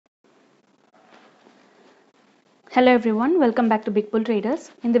Hello everyone, welcome back to Big Bull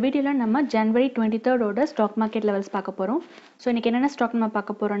Traders. In the video la nama January 23rd oda stock market levels paaka porom. So இன்னைக்கு என்னென்ன stock நம்ம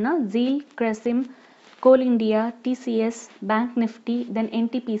பார்க்க போறோம்னா Zeel, Grasim, Coalindia, TCS, Banknifty, then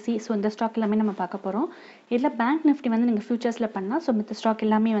Ntpc. So இந்த stock எல்லாமே நம்ம பார்க்க போறோம். இதுல Banknifty வந்து நீங்க futuresல பண்ணலாம். So மத்த stock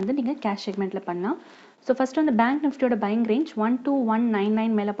எல்லாமே வந்து நீங்க cash segmentல பண்ணலாம். So first on the Banknifty oda buying range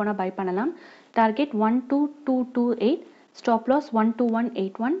 12199 மேல போனா buy பண்ணலாம். Target 12228. Stop loss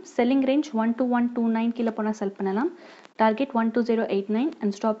 12181, selling range 12129 kila pona sell pannalam, target 12089 and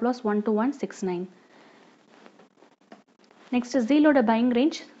stop loss 12169. Next Zeel oda buying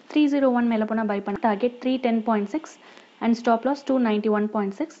range 301 mela pona buy panna, target 310.6 and stop loss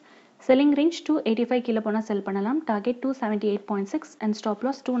 291.6, selling range 285 kila pona sell pannalam, target 278.6 and stop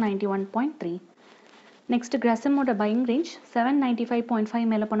loss 291.3. Next Grasim oda buying range 795.5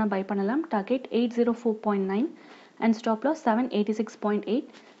 mela pona buy pannalam, target 804.9 and stop loss 786.8,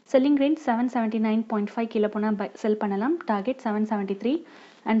 selling range 779.5 kila pona sell pannalam, target 773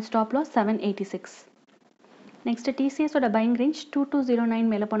 and stop loss 786. Next TCS oda buying range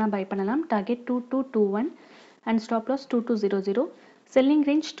 2209 mela pona buy pannalam, target 2221 and stop loss 2200, selling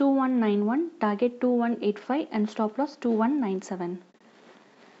range 2191, target 2185 and stop loss 2197.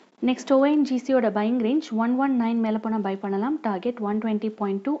 Next Ongc oda buying range 119 mela pona buy pannalam, target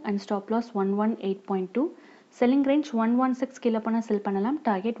 120.2 and stop loss 118.2, selling range 116 kila pona sell pannalam,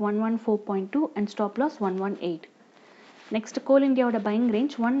 target 114.2 and stop loss 118. Next Coalindia oda buying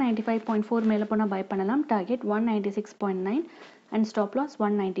range 195.4 mela pona buy pannalam, target 196.9 and stop loss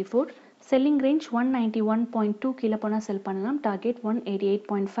 194, selling range 191.2 kila pona sell pannalam, target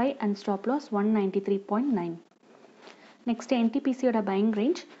 188.5 and stop loss 193.9. Next Ntpc oda buying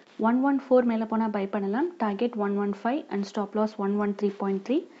range 114 mela pona buy pannalam, target 115 and stop loss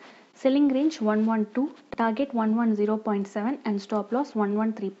 113.3, selling range 112, target 110.7 and stop loss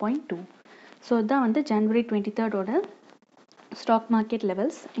 113.2. So இதான் வந்து January 23rd ஓட stock market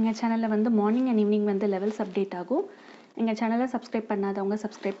levels. எங்க சேனல்ல வந்து morning and evening வந்து levels update ஆகும். எங்க சேனலை சப்ஸ்கிரைப் பண்ணாதவங்க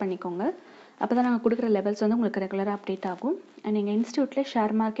சப்ஸ்கிரைப் பண்ணிக்கோங்க. அப்பதான் நாங்க கொடுக்குற levels வந்து உங்களுக்கு ரெகுலரா அப்டேட் ஆகும். அண்ட் எங்க இன்ஸ்டிடியூட்ல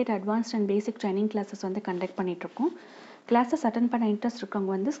share market advanced and basic training classes வந்து கண்டக்ட் பண்ணிட்டு இருக்கோம். கிளாஸஸ் அட்டெண்ட் பண்ண இன்ட்ரெஸ்ட்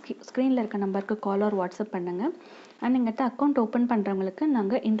இருக்கவங்க வந்து ஸ்க்ரீனில் இருக்க நம்பருக்கு கால் ஆர் வாட்ஸ்அப் பண்ணுங்கள். அண்ட் எங்கிட்ட அக்கௌண்ட் ஓப்பன் பண்ணுறவங்களுக்கு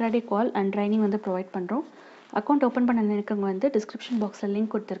நாங்கள் இன்ட்ராடே கால் அண்ட் ட்ரைனிங் வந்து ப்ரொவைட் பண்ணுறோம். அக்கௌண்ட் ஓப்பன் பண்ண நினைக்கிறவங்க வந்து டிஸ்கிரிப்ஷன் பாக்ஸில்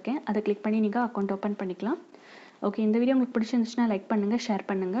லிங்க் கொடுத்துருக்கேன், அதை கிளிக் பண்ணி நீங்கள் அக்கௌண்ட் ஓப்பன் பண்ணிக்கலாம். ஓகே, இந்த வீடியோ உங்களுக்கு பிடிச்சிருந்துச்சுன்னா லைக் பண்ணுங்கள், ஷேர்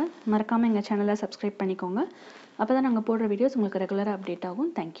பண்ணுங்கள், மறக்காமல் எங்கள் சேனலை சப்ஸ்கிரைப் பண்ணிக்கோங்க. அப்போ தான் நாங்கள் போடுற வீடியோஸ் உங்களுக்கு ரெகுலராக அப்டேட்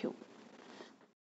ஆகும். தேங்க்யூ.